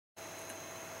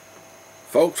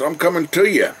Folks, I'm coming to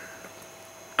you.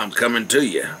 I'm coming to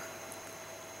you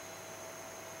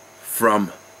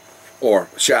from, or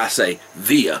shall I say,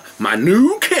 via my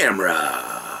new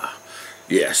camera.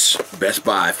 Yes, Best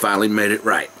Buy finally made it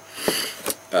right.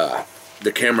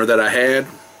 The camera that I had,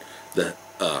 the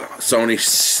Sony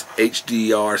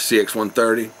HDR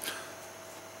CX130,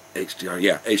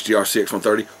 HDR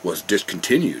CX130 was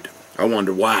discontinued. I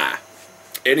wonder why.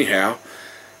 Anyhow,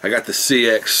 I got the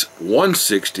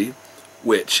CX160,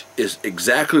 which is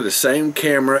exactly the same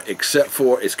camera except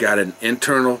for it's got an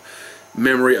internal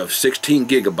memory of 16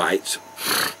 gigabytes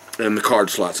and the card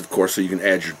slots, of course, so you can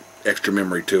add your extra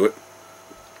memory to it.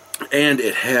 And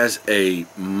it has a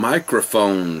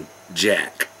microphone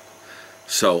jack,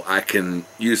 so I can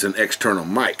use an external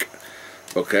mic.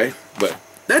 Okay, but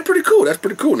that's pretty cool. That's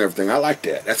pretty cool and everything. I like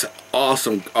that. That's an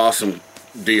awesome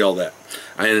deal that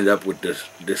I ended up with this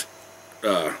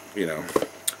you know,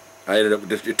 I ended up with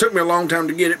this. It took me a long time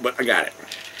to get it, but I got it.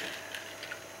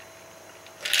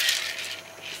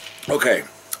 Okay,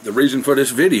 the reason for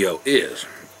this video is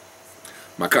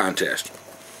my contest.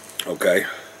 Okay,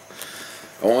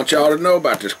 I want y'all to know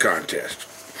about this contest.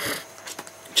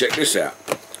 Check this out.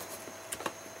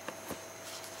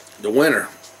 The winner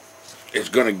is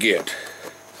gonna get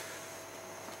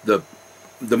the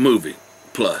Movie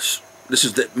Plus. This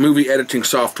is the movie editing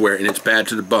software, and it's bad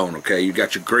to the bone, okay? You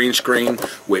got your green screen,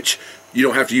 which you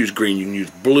don't have to use green. You can use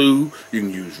blue, you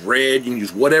can use red, you can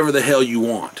use whatever the hell you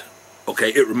want,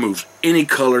 okay? It removes any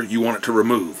color you want it to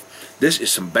remove. This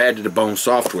is some bad to the bone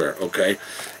software, okay?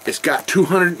 It's got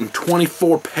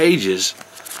 224 pages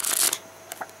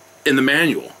in the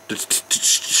manual to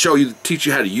show you, teach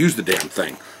you how to use the damn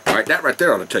thing. All right, that right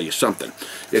there ought to tell you something.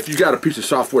 If you got a piece of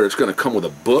software that's going to come with a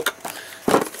book,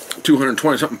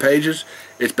 220 something pages,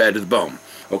 it's bad to the bone.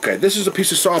 Okay, this is a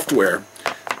piece of software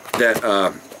that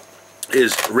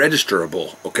is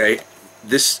registerable. Okay,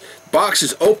 this box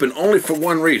is open only for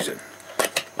one reason.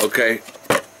 Okay,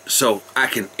 so I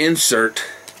can insert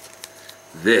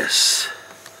this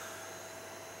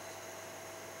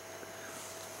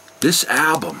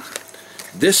album,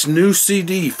 this new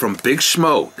CD from Big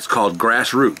Schmo. It's called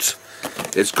Grassroots.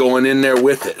 It's going in there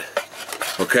with it.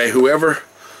 Okay, whoever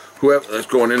that's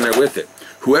going in there with it.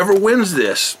 Whoever wins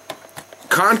this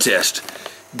contest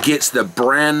gets the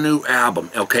brand new album.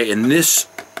 Okay, and this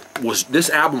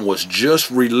album was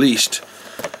just released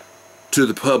to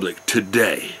the public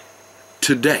today,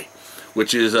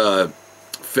 which is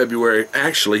February.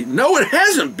 Actually, no, it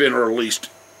hasn't been released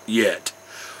yet.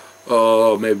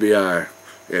 Oh, maybe yeah,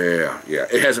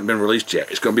 it hasn't been released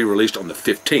yet. It's going to be released on the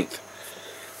 15th,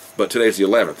 but today's the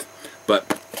 11th.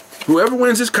 But whoever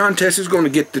wins this contest is going to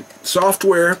get the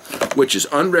software, which is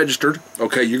unregistered.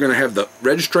 Okay, you're going to have the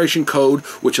registration code,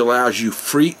 which allows you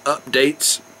free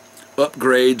updates,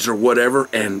 upgrades, or whatever,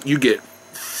 and you get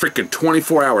freaking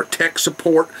 24-hour tech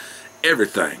support,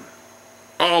 everything.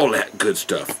 All that good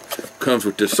stuff comes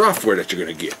with this software that you're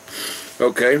going to get.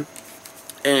 Okay,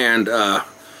 and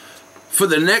for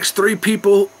the next 3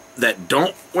 people that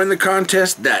don't win the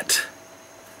contest, that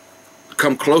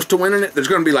come close to winning it, there's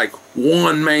going to be like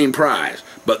one main prize,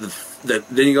 but then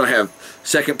you're going to have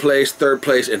second place, third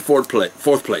place, and fourth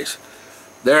place.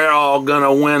 They're all going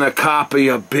to win a copy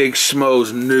of Big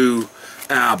Schmo's new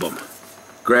album,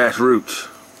 Grassroots.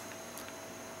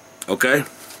 Okay,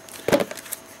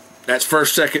 that's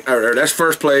first place. That's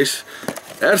first place.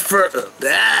 That's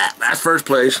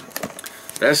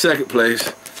second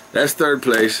place. That's third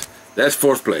place. That's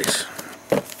fourth place.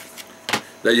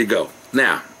 There you go.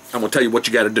 Now, I'm going to tell you what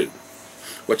you got to do.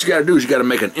 What you got to do is you got to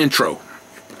make an intro.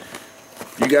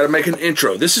 You got to make an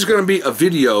intro. This is going to be a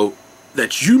video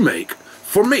that you make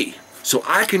for me, so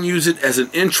I can use it as an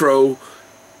intro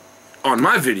on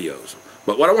my videos.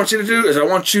 But what I want you to do is I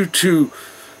want you to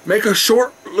make a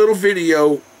short little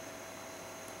video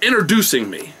introducing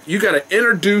me. You got to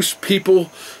introduce people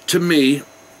to me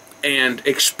and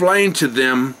explain to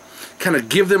them, kind of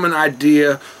give them an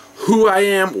idea who I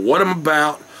am, what I'm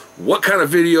about, what kind of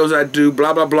videos I do,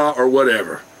 blah blah blah, or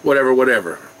whatever.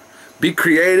 Be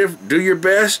creative, do your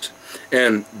best,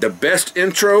 and the best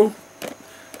intro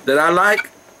that I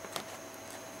like.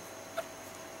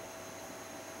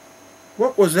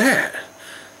 What was that?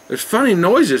 There's funny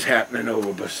noises happening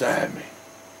over beside me.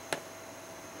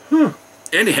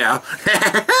 Anyhow,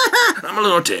 I'm a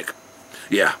little tick.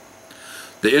 Yeah,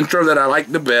 the intro that I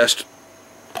like the best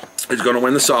is going to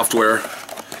win the software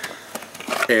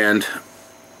and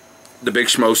the Big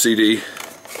Schmo CD.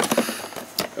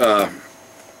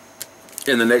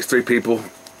 And the next 3 people,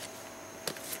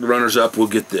 the runners-up, will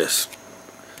get this,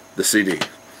 the CD.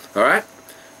 All right?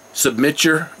 Make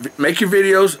your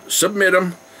videos, submit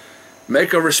them,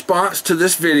 make a response to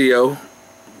this video.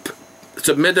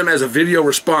 Submit them as a video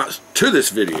response to this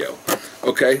video.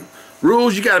 Okay?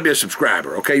 Rules, you got to be a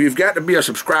subscriber. Okay? You've got to be a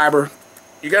subscriber.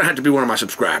 You got to have to be one of my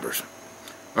subscribers.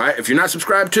 Alright? If you're not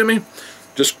subscribed to me,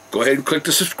 just go ahead and click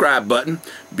the subscribe button,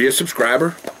 be a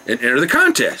subscriber, and enter the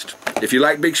contest. If you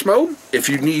like Big Schmo, if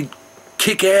you need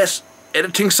kick-ass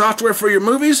editing software for your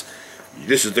movies,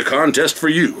 this is the contest for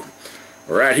you.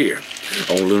 Right here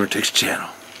on Lunatics Channel.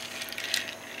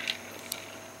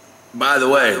 By the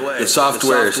way, the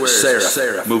software is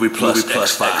Sarah Movie Plus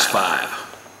X5.